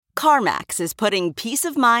CarMax is putting peace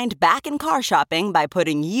of mind back in car shopping by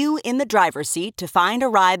putting you in the driver's seat to find a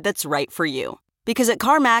ride that's right for you. Because at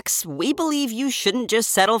CarMax, we believe you shouldn't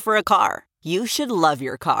just settle for a car. You should love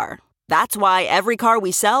your car. That's why every car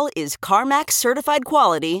we sell is CarMax certified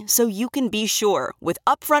quality, so you can be sure with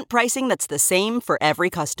upfront pricing that's the same for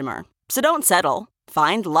every customer. So don't settle.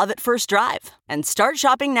 Find love at first drive and start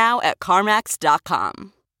shopping now at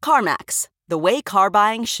CarMax.com. CarMax, the way car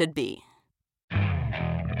buying should be.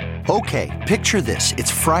 Okay, picture this.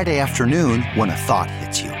 It's Friday afternoon when a thought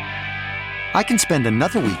hits you. I can spend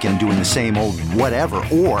another weekend doing the same old whatever,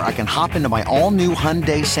 or I can hop into my all-new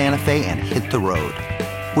Hyundai Santa Fe and hit the road.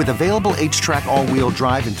 With available H-Track all-wheel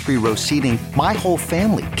drive and 3-row seating, my whole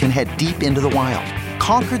family can head deep into the wild.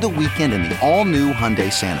 Conquer the weekend in the all-new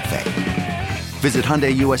Hyundai Santa Fe. Visit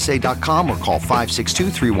HyundaiUSA.com or call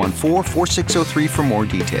 562-314-4603 for more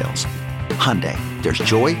details. Hyundai, there's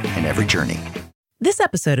joy in every journey. This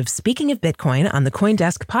episode of Speaking of Bitcoin on the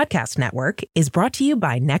CoinDesk Podcast Network is brought to you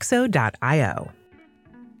by Nexo.io.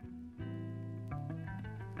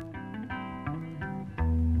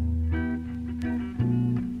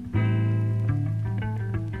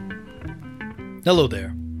 Hello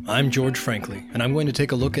there, I'm George Frankly, and I'm going to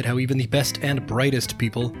take a look at how even the best and brightest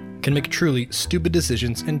people can make truly stupid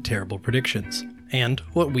decisions and terrible predictions, and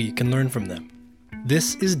what we can learn from them.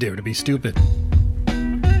 This is Dare to be Stupid.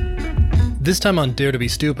 This time on Dare to be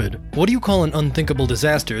Stupid, what do you call an unthinkable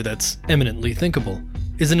disaster that's eminently thinkable?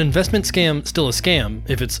 Is an investment scam still a scam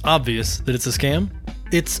if it's obvious that it's a scam?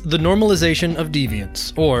 It's the normalization of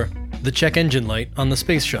deviance, or the check engine light on the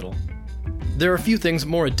space shuttle. There are few things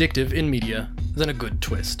more addictive in media than a good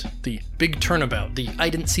twist. The big turnabout, the I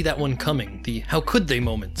didn't see that one coming, the how could they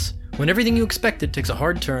moments, when everything you expected takes a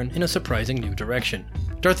hard turn in a surprising new direction.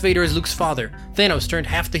 Darth Vader is Luke's father, Thanos turned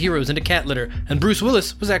half the heroes into cat litter, and Bruce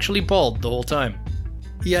Willis was actually bald the whole time.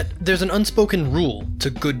 Yet, there's an unspoken rule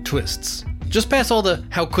to good twists. Just past all the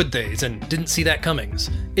how could theys and didn't see that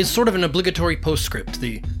comings is sort of an obligatory postscript,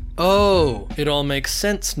 the oh, it all makes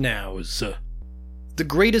sense nows. The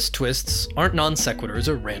greatest twists aren't non sequiturs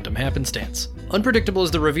or random happenstance. Unpredictable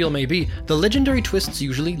as the reveal may be, the legendary twists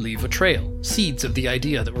usually leave a trail, seeds of the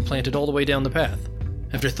idea that were planted all the way down the path.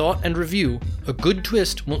 After thought and review, a good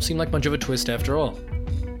twist won't seem like much of a twist after all.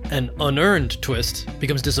 An unearned twist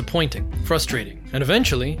becomes disappointing, frustrating, and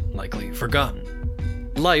eventually, likely,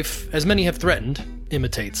 forgotten. Life, as many have threatened,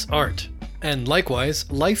 imitates art. And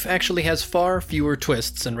likewise, life actually has far fewer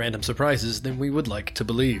twists and random surprises than we would like to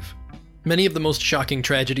believe. Many of the most shocking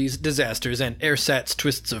tragedies, disasters, and ersatz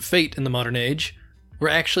twists of fate in the modern age were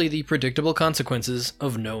actually the predictable consequences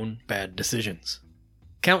of known bad decisions.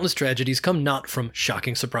 Countless tragedies come not from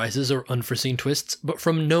shocking surprises or unforeseen twists, but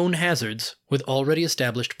from known hazards with already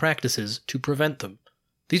established practices to prevent them.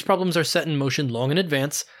 These problems are set in motion long in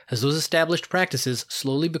advance as those established practices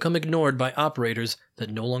slowly become ignored by operators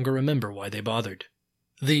that no longer remember why they bothered.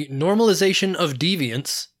 The normalization of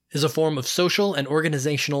deviance is a form of social and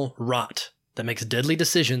organizational rot that makes deadly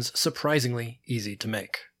decisions surprisingly easy to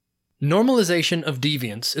make. Normalization of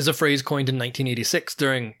deviance is a phrase coined in 1986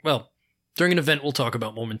 during an event we'll talk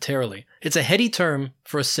about momentarily. It's a heady term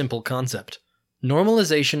for a simple concept.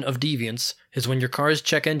 Normalization of deviance is when your car's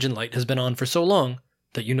check engine light has been on for so long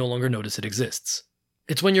that you no longer notice it exists.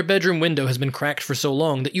 It's when your bedroom window has been cracked for so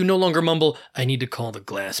long that you no longer mumble, "I need to call the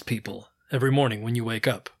glass people," every morning when you wake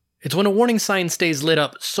up. It's when a warning sign stays lit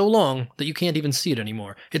up so long that you can't even see it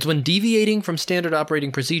anymore. It's when deviating from standard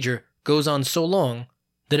operating procedure goes on so long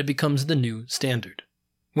that it becomes the new standard.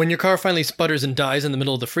 When your car finally sputters and dies in the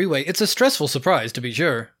middle of the freeway, it's a stressful surprise, to be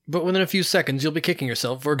sure, but within a few seconds you'll be kicking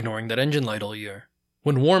yourself for ignoring that engine light all year.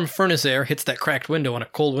 When warm furnace air hits that cracked window on a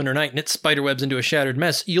cold winter night and it spiderwebs into a shattered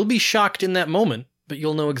mess, you'll be shocked in that moment, but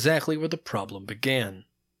you'll know exactly where the problem began.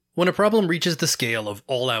 When a problem reaches the scale of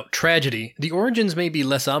all-out tragedy, the origins may be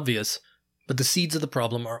less obvious, but the seeds of the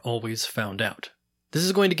problem are always found out. This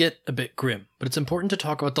is going to get a bit grim, but it's important to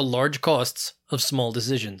talk about the large costs of small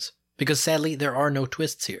decisions, because sadly there are no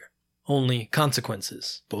twists here, only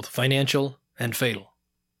consequences, both financial and fatal.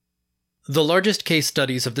 The largest case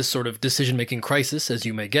studies of this sort of decision-making crisis, as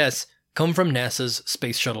you may guess, come from NASA's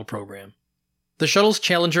Space Shuttle program. The shuttles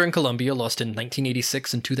Challenger and Columbia, lost in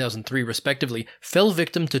 1986 and 2003 respectively, fell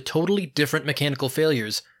victim to totally different mechanical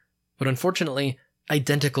failures, but unfortunately,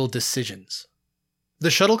 identical decisions. The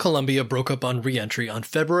shuttle Columbia broke up on re-entry on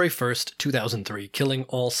February 1st, 2003, killing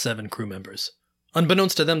all 7 crew members.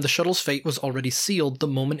 Unbeknownst to them, the shuttle's fate was already sealed the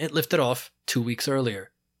moment it lifted off 2 weeks earlier.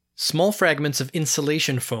 Small fragments of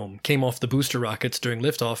insulation foam came off the booster rockets during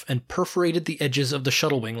liftoff and perforated the edges of the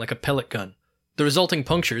shuttle wing like a pellet gun. The resulting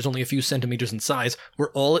punctures, only a few centimeters in size,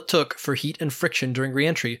 were all it took for heat and friction during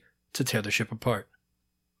re-entry to tear the ship apart.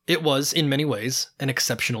 It was, in many ways, an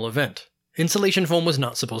exceptional event. Insulation foam was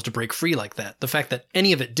not supposed to break free like that. The fact that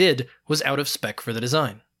any of it did was out of spec for the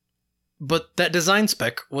design. But that design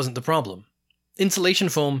spec wasn't the problem. Insulation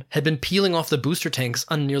foam had been peeling off the booster tanks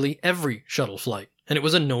on nearly every shuttle flight, and it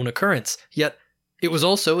was a known occurrence, yet it was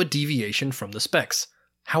also a deviation from the specs.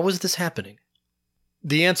 How was this happening?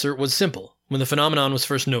 The answer was simple. When the phenomenon was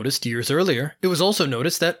first noticed years earlier, it was also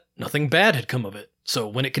noticed that nothing bad had come of it. So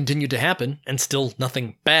when it continued to happen, and still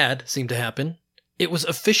nothing bad seemed to happen, it was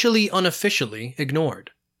officially unofficially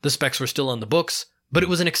ignored. The specs were still on the books, but it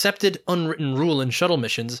was an accepted, unwritten rule in shuttle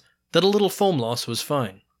missions that a little foam loss was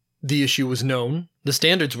fine. The issue was known, the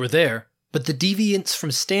standards were there, but the deviance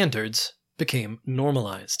from standards became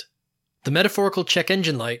normalized. The metaphorical check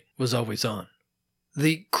engine light was always on.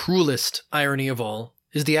 The cruelest irony of all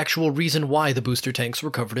is the actual reason why the booster tanks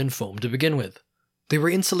were covered in foam to begin with. They were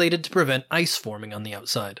insulated to prevent ice forming on the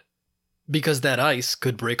outside, because that ice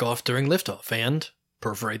could break off during liftoff and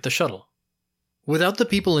perforate the shuttle. Without the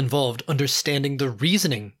people involved understanding the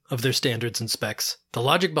reasoning of their standards and specs, the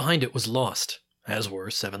logic behind it was lost, as were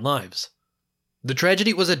 7 lives. The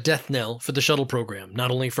tragedy was a death knell for the shuttle program, not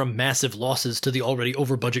only from massive losses to the already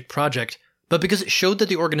over-budget project, but because it showed that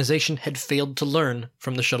the organization had failed to learn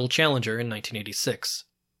from the Shuttle Challenger in 1986.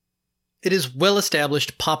 It is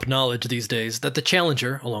well-established pop knowledge these days that the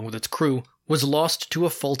Challenger, along with its crew, was lost to a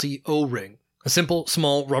faulty O-ring. A simple,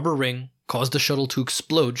 small rubber ring caused the shuttle to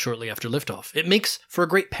explode shortly after liftoff. It makes for a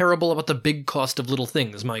great parable about the big cost of little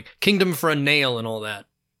things, my kingdom for a nail and all that.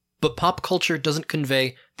 But pop culture doesn't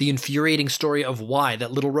convey the infuriating story of why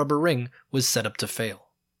that little rubber ring was set up to fail.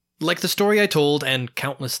 Like the story I told, and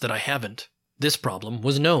countless that I haven't, this problem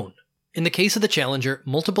was known. In the case of the Challenger,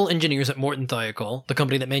 multiple engineers at Morton Thiokol, the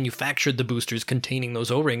company that manufactured the boosters containing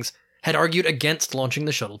those O-rings, had argued against launching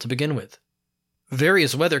the shuttle to begin with.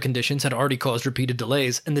 Various weather conditions had already caused repeated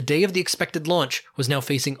delays, and the day of the expected launch was now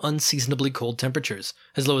facing unseasonably cold temperatures,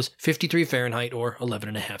 as low as 53 Fahrenheit or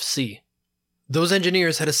 11.5 C. Those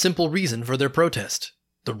engineers had a simple reason for their protest.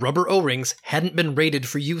 The rubber O-rings hadn't been rated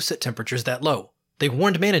for use at temperatures that low. They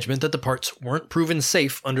warned management that the parts weren't proven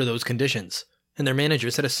safe under those conditions, and their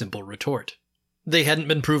managers had a simple retort. They hadn't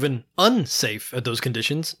been proven unsafe at those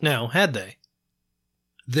conditions, now had they?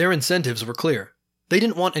 Their incentives were clear. They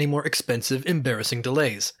didn't want any more expensive, embarrassing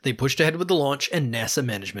delays. They pushed ahead with the launch, and NASA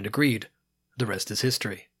management agreed. The rest is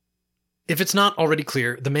history. If it's not already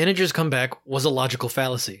clear, the manager's comeback was a logical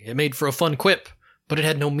fallacy. It made for a fun quip, but it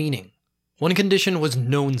had no meaning. One condition was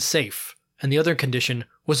known safe, and the other condition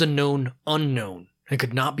was a known unknown, and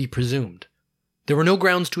could not be presumed. There were no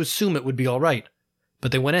grounds to assume it would be alright,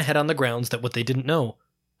 but they went ahead on the grounds that what they didn't know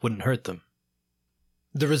wouldn't hurt them.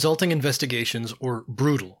 The resulting investigations were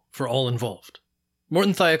brutal for all involved.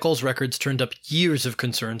 Morton Thiokol's records turned up years of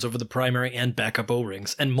concerns over the primary and backup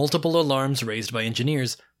O-rings, and multiple alarms raised by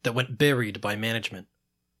engineers that went buried by management.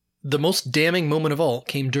 The most damning moment of all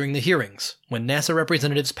came during the hearings, when NASA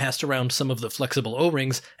representatives passed around some of the flexible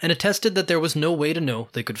O-rings and attested that there was no way to know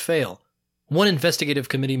they could fail. One investigative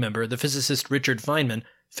committee member, the physicist Richard Feynman,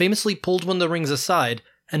 famously pulled one of the rings aside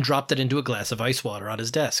and dropped it into a glass of ice water on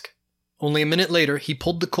his desk. Only a minute later, he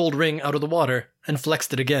pulled the cold ring out of the water and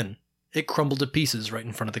flexed it again. It crumbled to pieces right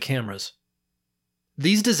in front of the cameras.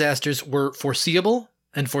 These disasters were foreseeable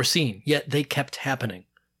and foreseen, yet they kept happening.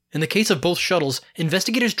 In the case of both shuttles,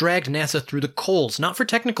 investigators dragged NASA through the coals, not for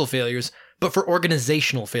technical failures, but for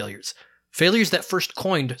organizational failures. Failures that first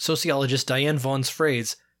coined sociologist Diane Vaughan's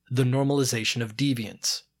phrase, the normalization of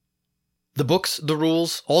deviance. The books, the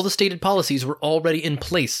rules, all the stated policies were already in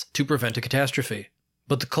place to prevent a catastrophe,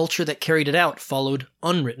 but the culture that carried it out followed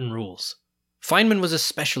unwritten rules. Feynman was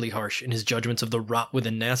especially harsh in his judgments of the rot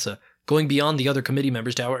within NASA, going beyond the other committee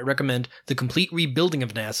members to outright recommend the complete rebuilding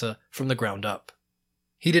of NASA from the ground up.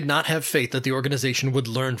 He did not have faith that the organization would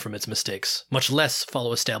learn from its mistakes, much less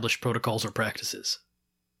follow established protocols or practices.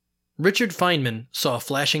 Richard Feynman saw a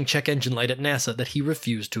flashing check engine light at NASA that he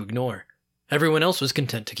refused to ignore. Everyone else was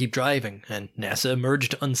content to keep driving, and NASA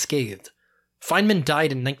emerged unscathed. Feynman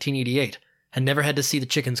died in 1988, and never had to see the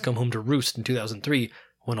chickens come home to roost in 2003,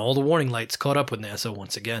 when all the warning lights caught up with NASA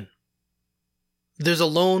once again. There's a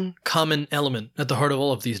lone, common element at the heart of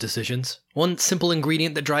all of these decisions, one simple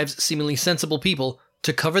ingredient that drives seemingly sensible people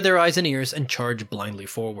to cover their eyes and ears and charge blindly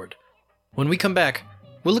forward. When we come back,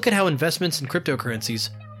 we'll look at how investments in cryptocurrencies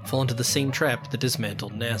fall into the same trap that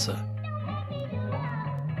dismantled NASA.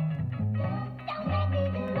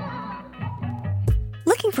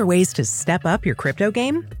 Looking for ways to step up your crypto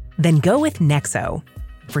game? Then go with Nexo.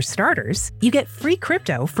 For starters, you get free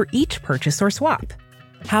crypto for each purchase or swap.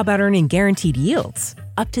 How about earning guaranteed yields?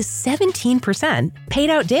 up to 17% paid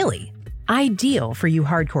out daily. Ideal for you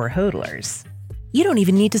hardcore hodlers. You don't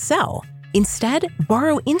even need to sell. Instead,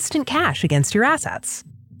 borrow instant cash against your assets.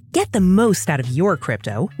 Get the most out of your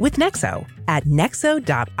crypto with Nexo at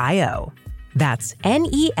nexo.io. That's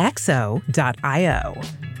nexo.io.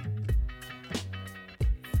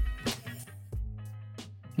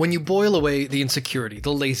 When you boil away the insecurity,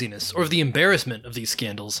 the laziness, or the embarrassment of these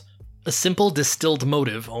scandals, a simple distilled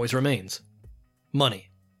motive always remains. Money.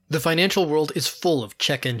 The financial world is full of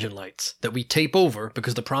check engine lights that we tape over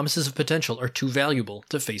because the promises of potential are too valuable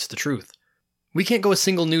to face the truth. We can't go a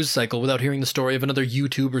single news cycle without hearing the story of another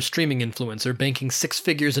YouTube or streaming influencer banking six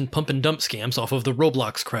figures in pump and dump scams off of the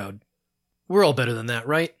Roblox crowd. We're all better than that,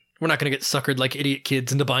 right? We're not going to get suckered like idiot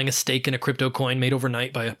kids into buying a stake in a crypto coin made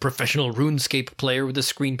overnight by a professional RuneScape player with the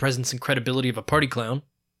screen presence and credibility of a party clown.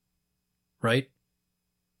 Right?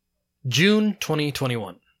 June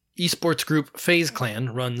 2021. Esports group FaZe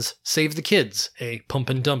Clan runs Save the Kids, a pump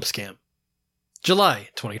and dump scam. July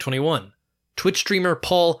 2021. Twitch streamer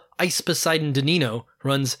Paul Ice Poseidon Danino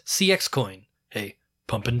runs CX Coin, a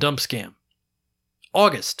pump and dump scam.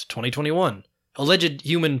 August 2021. Alleged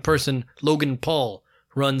human person Logan Paul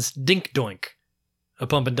runs Dink Doink, a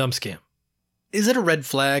pump and dump scam. Is it a red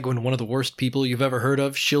flag when one of the worst people you've ever heard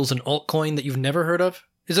of shills an altcoin that you've never heard of?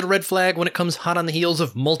 Is it a red flag when it comes hot on the heels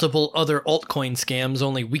of multiple other altcoin scams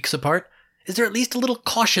only weeks apart? Is there at least a little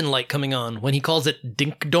caution light coming on when he calls it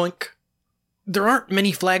Dink Doink? There aren't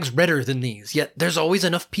many flags redder than these, yet there's always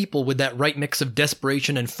enough people with that right mix of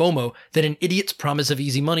desperation and FOMO that an idiot's promise of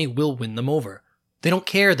easy money will win them over. They don't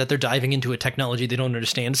care that they're diving into a technology they don't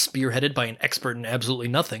understand, spearheaded by an expert in absolutely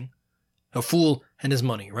nothing. A fool and his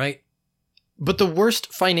money, right? But the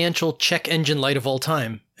worst financial check engine light of all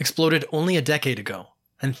time exploded only a decade ago,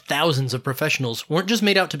 and thousands of professionals weren't just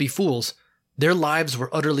made out to be fools, their lives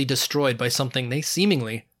were utterly destroyed by something they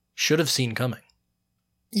seemingly should have seen coming.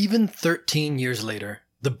 Even 13 years later,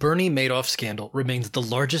 the Bernie Madoff scandal remains the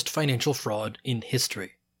largest financial fraud in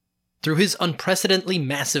history. Through his unprecedentedly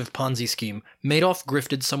massive Ponzi scheme, Madoff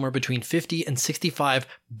grifted somewhere between 50 and 65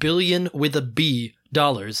 billion with a B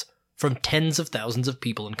dollars from tens of thousands of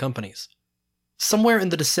people and companies. Somewhere in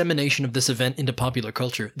the dissemination of this event into popular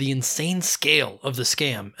culture, the insane scale of the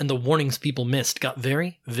scam and the warnings people missed got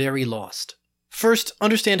very, very lost. First,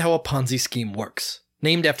 understand how a Ponzi scheme works.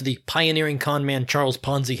 Named after the pioneering conman Charles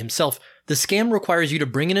Ponzi himself, the scam requires you to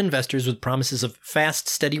bring in investors with promises of fast,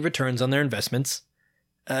 steady returns on their investments,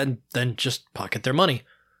 and then just pocket their money.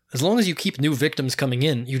 As long as you keep new victims coming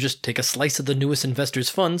in, you just take a slice of the newest investors'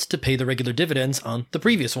 funds to pay the regular dividends on the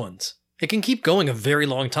previous ones. It can keep going a very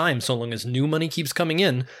long time so long as new money keeps coming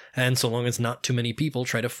in, and so long as not too many people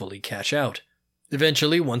try to fully cash out.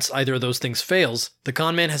 Eventually, once either of those things fails, the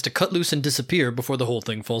conman has to cut loose and disappear before the whole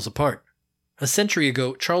thing falls apart. A century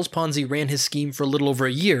ago, Charles Ponzi ran his scheme for a little over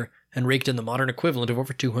a year and raked in the modern equivalent of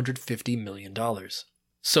over $250 million.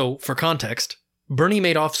 So, for context, Bernie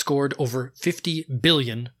Madoff scored over $50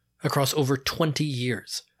 billion across over 20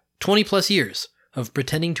 years. 20 plus years of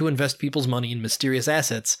pretending to invest people's money in mysterious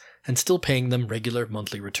assets and still paying them regular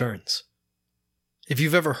monthly returns. If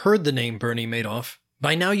you've ever heard the name Bernie Madoff,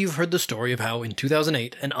 by now you've heard the story of how in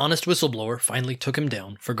 2008 an honest whistleblower finally took him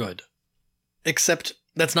down for good. Except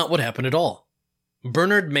that's not what happened at all.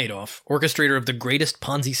 Bernard Madoff, orchestrator of the greatest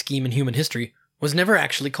Ponzi scheme in human history, was never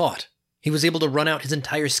actually caught. He was able to run out his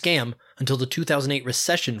entire scam until the 2008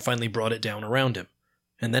 recession finally brought it down around him.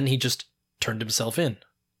 And then he just turned himself in.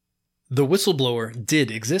 The whistleblower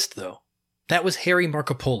did exist, though. That was Harry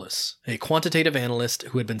Markopolos, a quantitative analyst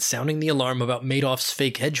who had been sounding the alarm about Madoff's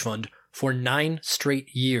fake hedge fund for 9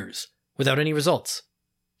 straight years, without any results.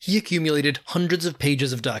 He accumulated hundreds of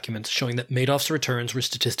pages of documents showing that Madoff's returns were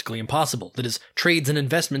statistically impossible, that his trades and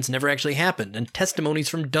investments never actually happened, and testimonies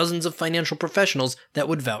from dozens of financial professionals that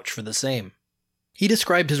would vouch for the same. He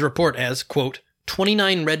described his report as, quote,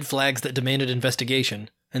 29 red flags that demanded investigation,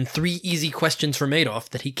 and 3 easy questions for Madoff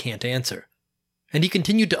that he can't answer. And he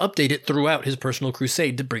continued to update it throughout his personal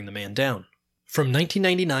crusade to bring the man down. From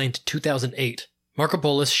 1999 to 2008,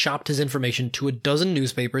 Markopolos shopped his information to a dozen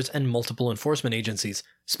newspapers and multiple enforcement agencies,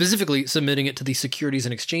 specifically submitting it to the Securities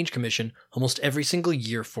and Exchange Commission almost every single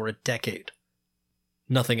year for a decade.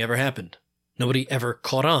 Nothing ever happened. Nobody ever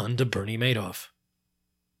caught on to Bernie Madoff.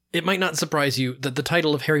 It might not surprise you that the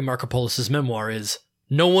title of Harry Markopolos' memoir is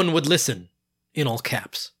No One Would Listen, in all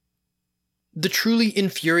caps. The truly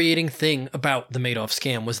infuriating thing about the Madoff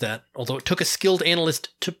scam was that, although it took a skilled analyst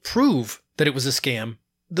to prove that it was a scam,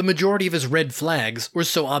 the majority of his red flags were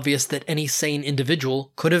so obvious that any sane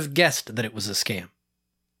individual could have guessed that it was a scam.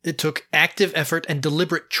 It took active effort and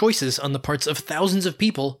deliberate choices on the parts of thousands of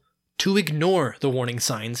people to ignore the warning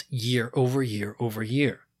signs year over year over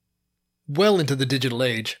year. Well into the digital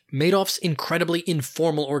age, Madoff's incredibly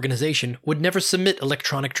informal organization would never submit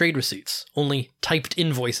electronic trade receipts, only typed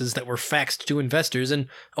invoices that were faxed to investors and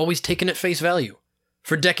always taken at face value.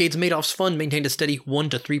 For decades, Madoff's fund maintained a steady 1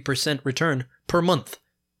 to 3% return per month.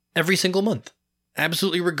 Every single month.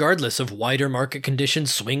 Absolutely regardless of wider market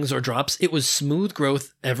conditions, swings, or drops, it was smooth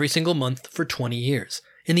growth every single month for 20 years.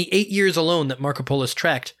 In the 8 years alone that Markopolos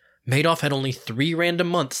tracked, Madoff had only 3 random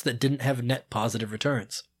months that didn't have net positive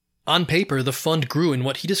returns. On paper, the fund grew in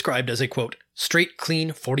what he described as a, quote, straight,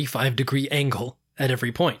 clean, 45-degree angle at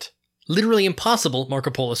every point. Literally impossible,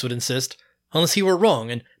 Markopolos would insist, unless he were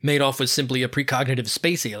wrong and Madoff was simply a precognitive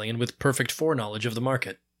space alien with perfect foreknowledge of the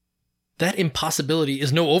market. That impossibility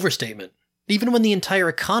is no overstatement. Even when the entire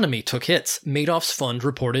economy took hits, Madoff's fund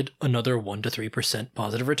reported another 1 to 3%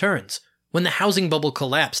 positive returns. When the housing bubble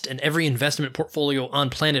collapsed and every investment portfolio on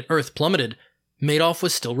planet Earth plummeted, Madoff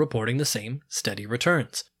was still reporting the same steady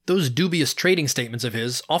returns. Those dubious trading statements of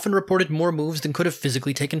his often reported more moves than could have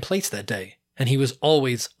physically taken place that day, and he was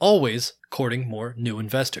always courting more new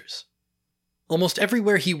investors. Almost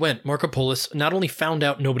everywhere he went, Markopolos not only found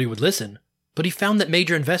out nobody would listen, but he found that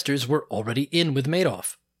major investors were already in with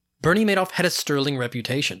Madoff. Bernie Madoff had a sterling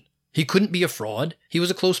reputation. He couldn't be a fraud. He was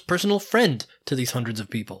a close personal friend to these hundreds of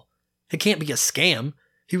people. It can't be a scam.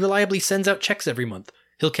 He reliably sends out checks every month.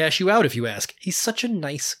 He'll cash you out if you ask. He's such a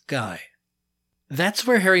nice guy. That's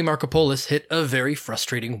where Harry Markopolos hit a very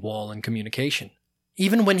frustrating wall in communication.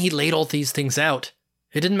 Even when he laid all these things out,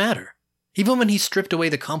 it didn't matter. Even when he stripped away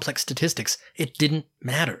the complex statistics, it didn't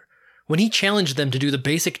matter. When he challenged them to do the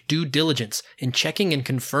basic due diligence in checking and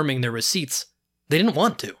confirming their receipts, they didn't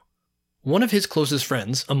want to. One of his closest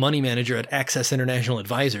friends, a money manager at Access International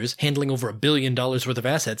Advisors, handling over $1 billion worth of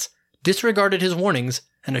assets, disregarded his warnings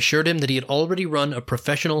and assured him that he had already run a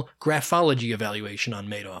professional graphology evaluation on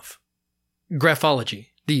Madoff. Graphology,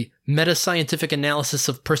 the meta-scientific analysis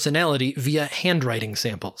of personality via handwriting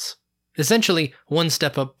samples. Essentially, one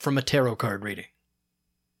step up from a tarot card reading.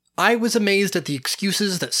 I was amazed at the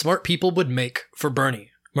excuses that smart people would make for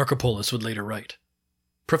Bernie, Markopolos would later write.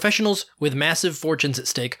 Professionals with massive fortunes at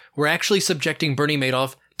stake were actually subjecting Bernie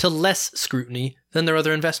Madoff to less scrutiny than their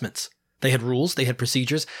other investments. They had rules, they had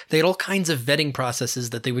procedures, they had all kinds of vetting processes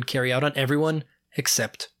that they would carry out on everyone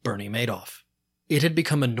except Bernie Madoff. It had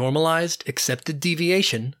become a normalized, accepted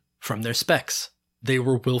deviation from their specs. They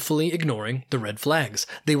were willfully ignoring the red flags.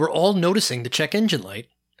 They were all noticing the check engine light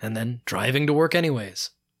and then driving to work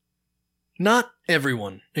anyways. Not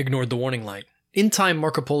everyone ignored the warning light. In time,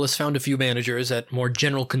 Markopolos found a few managers at more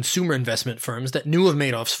general consumer investment firms that knew of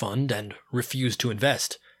Madoff's fund and refused to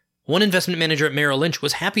invest. One investment manager at Merrill Lynch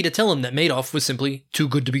was happy to tell him that Madoff was simply too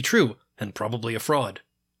good to be true and probably a fraud.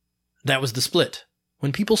 That was the split.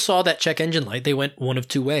 When people saw that check engine light, they went one of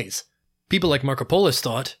two ways. People like Markopolos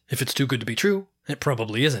thought, if it's too good to be true, it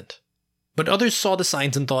probably isn't. But others saw the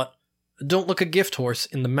signs and thought, don't look a gift horse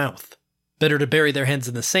in the mouth. Better to bury their heads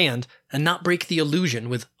in the sand and not break the illusion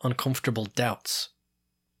with uncomfortable doubts.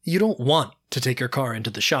 You don't want to take your car into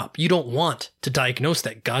the shop. You don't want to diagnose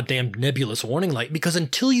that goddamn nebulous warning light because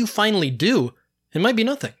until you finally do, it might be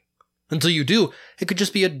nothing. Until you do, it could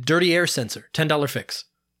just be a dirty air sensor, $10 fix.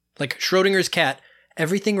 Like Schrodinger's cat,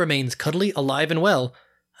 everything remains cuddly, alive, and well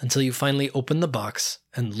until you finally open the box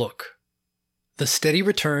and look. The steady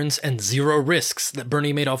returns and zero risks that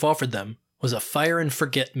Bernie Madoff offered them was a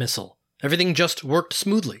fire-and-forget missile. Everything just worked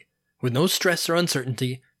smoothly, with no stress or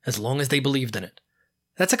uncertainty, as long as they believed in it.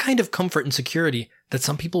 That's a kind of comfort and security that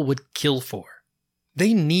some people would kill for.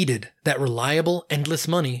 They needed that reliable, endless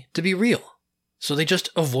money to be real, so they just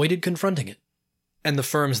avoided confronting it. And the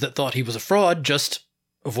firms that thought he was a fraud just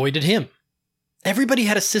avoided him. Everybody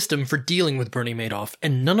had a system for dealing with Bernie Madoff,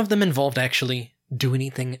 and none of them involved actually do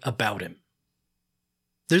anything about him.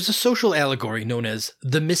 There's a social allegory known as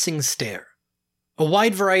the missing stair. A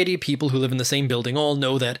wide variety of people who live in the same building all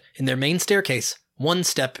know that in their main staircase, one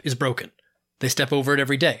step is broken. They step over it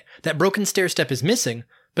every day. That broken stair step is missing,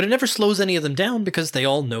 but it never slows any of them down because they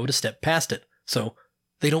all know to step past it, so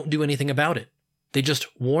they don't do anything about it. They just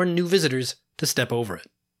warn new visitors to step over it.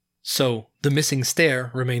 So the missing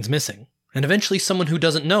stair remains missing, and eventually someone who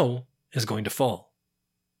doesn't know is going to fall.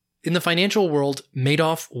 In the financial world,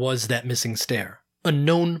 Madoff was that missing stair. A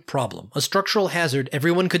known problem, a structural hazard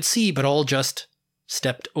everyone could see but all just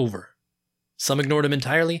stepped over. Some ignored him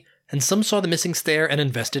entirely, and some saw the missing stair and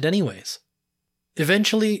invested anyways.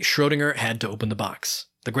 Eventually, Schrodinger had to open the box.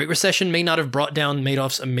 The Great Recession may not have brought down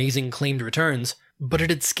Madoff's amazing claimed returns, but it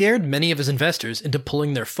had scared many of his investors into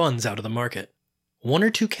pulling their funds out of the market. 1 or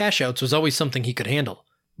 2 cash outs was always something he could handle,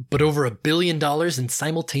 But over $1 billion in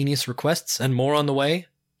simultaneous requests and more on the way?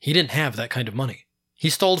 He didn't have that kind of money. He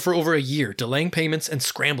stalled for over a year, delaying payments and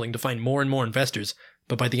scrambling to find more and more investors,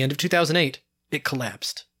 but by the end of 2008, it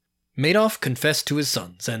collapsed. Madoff confessed to his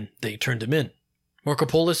sons, and they turned him in.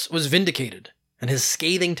 Markopolos was vindicated, and his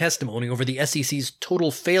scathing testimony over the SEC's total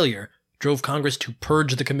failure drove Congress to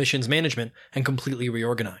purge the commission's management and completely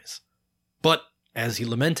reorganize. But, as he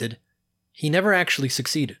lamented, he never actually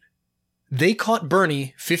succeeded. They caught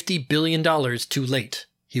Bernie $50 billion too late,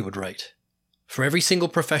 he would write. For every single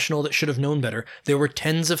professional that should have known better, there were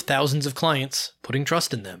tens of thousands of clients putting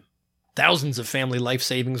trust in them. Thousands of family life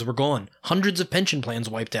savings were gone, hundreds of pension plans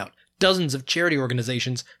wiped out, dozens of charity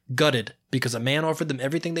organizations gutted because a man offered them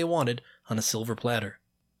everything they wanted on a silver platter.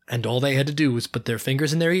 And all they had to do was put their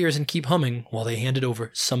fingers in their ears and keep humming while they handed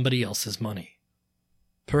over somebody else's money.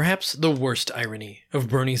 Perhaps the worst irony of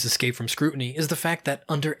Bernie's escape from scrutiny is the fact that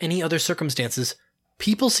under any other circumstances,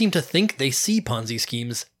 people seem to think they see Ponzi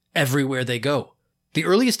schemes everywhere they go. The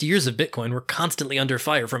earliest years of Bitcoin were constantly under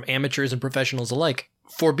fire from amateurs and professionals alike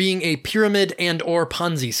for being a pyramid and/or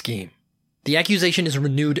Ponzi scheme. The accusation is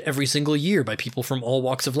renewed every single year by people from all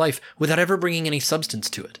walks of life without ever bringing any substance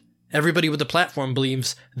to it. Everybody with a platform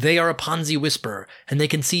believes they are a Ponzi whisperer and they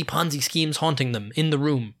can see Ponzi schemes haunting them in the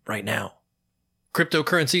room right now.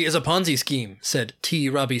 Cryptocurrency is a Ponzi scheme, said T.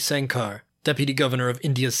 Ravi Shankar, Deputy Governor of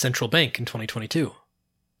India's Central Bank in 2022.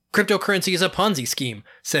 Cryptocurrency is a Ponzi scheme,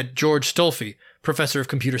 said George Stolfi, Professor of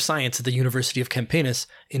Computer Science at the University of Campinas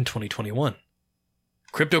in 2021.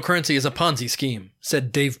 Cryptocurrency is a Ponzi scheme,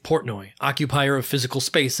 said Dave Portnoy, occupier of physical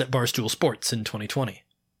space at Barstool Sports in 2020.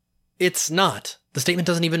 It's not. The statement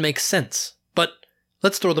doesn't even make sense. But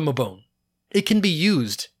let's throw them a bone. It can be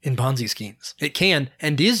used in Ponzi schemes. It can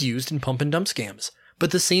and is used in pump and dump scams.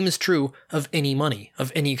 But the same is true of any money,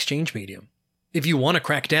 of any exchange medium. If you want to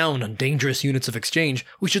crack down on dangerous units of exchange,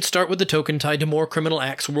 we should start with the token tied to more criminal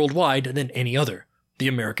acts worldwide than any other, the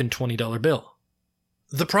American $20 bill.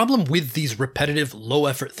 The problem with these repetitive,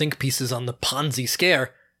 low-effort think pieces on the Ponzi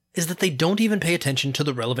scare is that they don't even pay attention to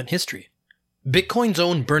the relevant history. Bitcoin's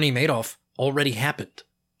own Bernie Madoff already happened,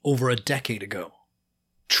 over a decade ago.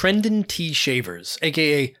 Trendon T. Shavers,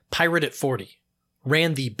 aka Pirate at 40,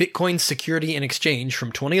 ran the Bitcoin Security and Exchange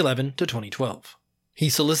from 2011 to 2012. He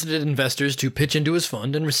solicited investors to pitch into his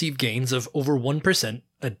fund and receive gains of over 1%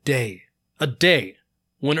 a day. A day!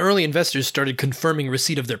 When early investors started confirming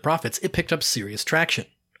receipt of their profits, it picked up serious traction.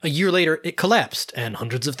 A year later, it collapsed, and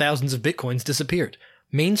hundreds of thousands of bitcoins disappeared.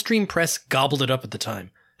 Mainstream press gobbled it up at the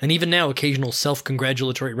time, and even now occasional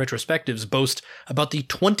self-congratulatory retrospectives boast about the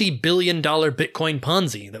 $20 billion Bitcoin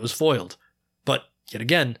Ponzi that was foiled. But, yet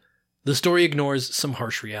again, the story ignores some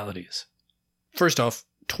harsh realities. First off,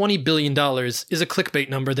 $20 billion is a clickbait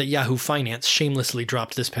number that Yahoo Finance shamelessly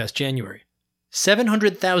dropped this past January.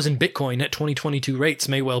 700,000 Bitcoin at 2022 rates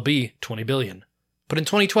may well be 20 billion. But in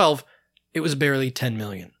 2012, it was barely 10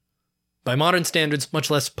 million. By modern standards, much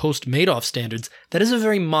less post-Madoff standards, that is a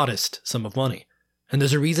very modest sum of money. And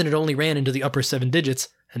there's a reason it only ran into the upper 7 digits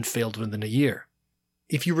and failed within a year.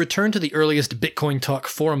 If you return to the earliest Bitcoin Talk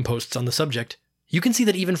forum posts on the subject, you can see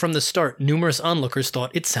that even from the start, numerous onlookers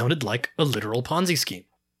thought it sounded like a literal Ponzi scheme.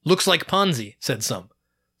 Looks like Ponzi, said some.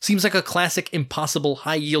 Seems like a classic impossible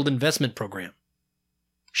high-yield investment program.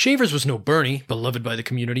 Shavers was no Bernie, beloved by the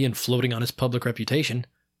community and floating on his public reputation.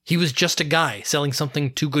 He was just a guy selling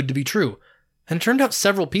something too good to be true, and it turned out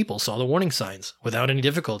several people saw the warning signs without any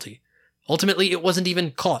difficulty. Ultimately, it wasn't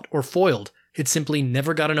even caught or foiled. It simply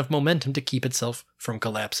never got enough momentum to keep itself from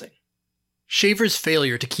collapsing. Shavers'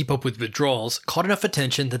 failure to keep up with withdrawals caught enough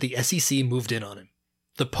attention that the SEC moved in on him.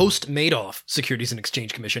 The post-Madoff Securities and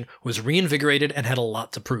Exchange Commission was reinvigorated and had a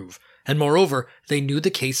lot to prove, and moreover, they knew the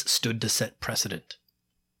case stood to set precedent.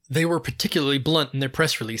 They were particularly blunt in their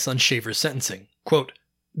press release on Shavers' sentencing. Quote,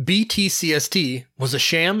 BTCST was a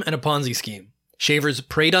sham and a Ponzi scheme. Shavers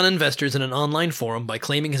preyed on investors in an online forum by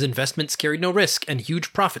claiming his investments carried no risk and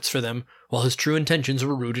huge profits for them, while his true intentions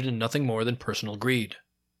were rooted in nothing more than personal greed.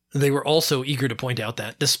 They were also eager to point out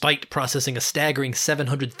that, despite processing a staggering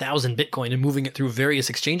 700,000 Bitcoin and moving it through various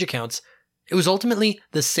exchange accounts, it was ultimately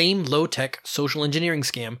the same low-tech social engineering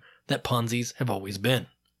scam that Ponzi's have always been.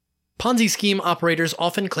 Ponzi scheme operators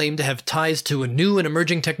often claim to have ties to a new and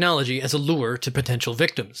emerging technology as a lure to potential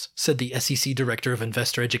victims, said the SEC Director of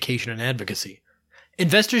Investor Education and Advocacy.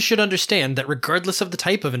 Investors should understand that regardless of the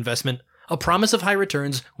type of investment, a promise of high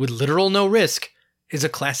returns with literal no risk is a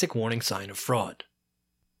classic warning sign of fraud.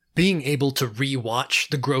 Being able to re-watch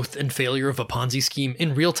the growth and failure of a Ponzi scheme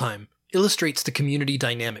in real time illustrates the community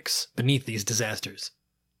dynamics beneath these disasters.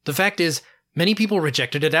 The fact is, many people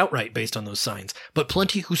rejected it outright based on those signs, but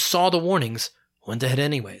plenty who saw the warnings went ahead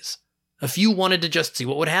anyways. A few wanted to just see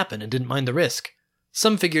what would happen and didn't mind the risk.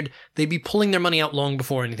 Some figured they'd be pulling their money out long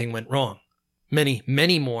before anything went wrong. Many,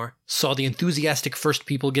 many more saw the enthusiastic first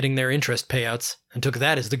people getting their interest payouts and took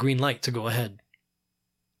that as the green light to go ahead.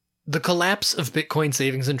 The collapse of Bitcoin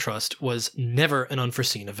Savings and Trust was never an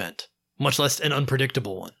unforeseen event, much less an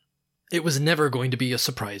unpredictable one. It was never going to be a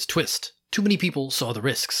surprise twist. Too many people saw the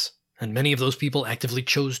risks, and many of those people actively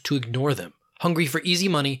chose to ignore them, hungry for easy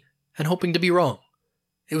money and hoping to be wrong.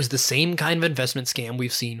 It was the same kind of investment scam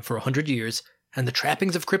we've seen for 100 years, and the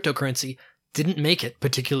trappings of cryptocurrency didn't make it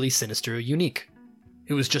particularly sinister or unique.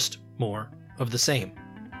 It was just more of the same.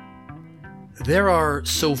 There are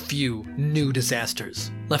so few new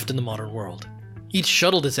disasters left in the modern world. Each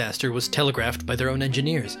shuttle disaster was telegraphed by their own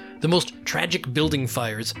engineers. The most tragic building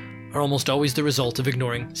fires are almost always the result of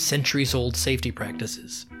ignoring centuries-old safety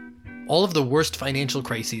practices. All of the worst financial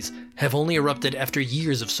crises have only erupted after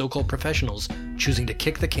years of so-called professionals choosing to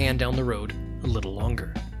kick the can down the road a little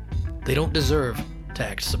longer. They don't deserve to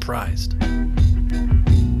act surprised.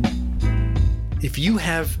 If you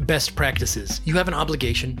have best practices, you have an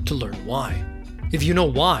obligation to learn why. If you know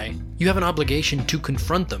why, you have an obligation to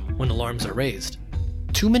confront them when alarms are raised.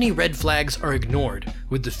 Too many red flags are ignored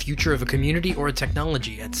with the future of a community or a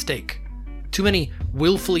technology at stake. Too many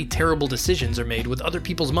willfully terrible decisions are made with other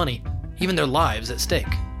people's money, even their lives, at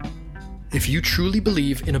stake. If you truly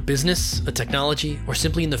believe in a business, a technology, or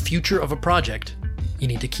simply in the future of a project, you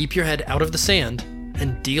need to keep your head out of the sand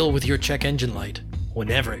and deal with your check engine light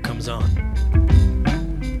whenever it comes on.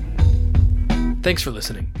 Thanks for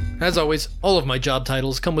listening. As always, all of my job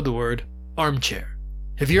titles come with the word armchair.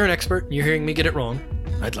 If you're an expert and you're hearing me get it wrong,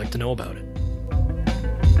 I'd like to know about it.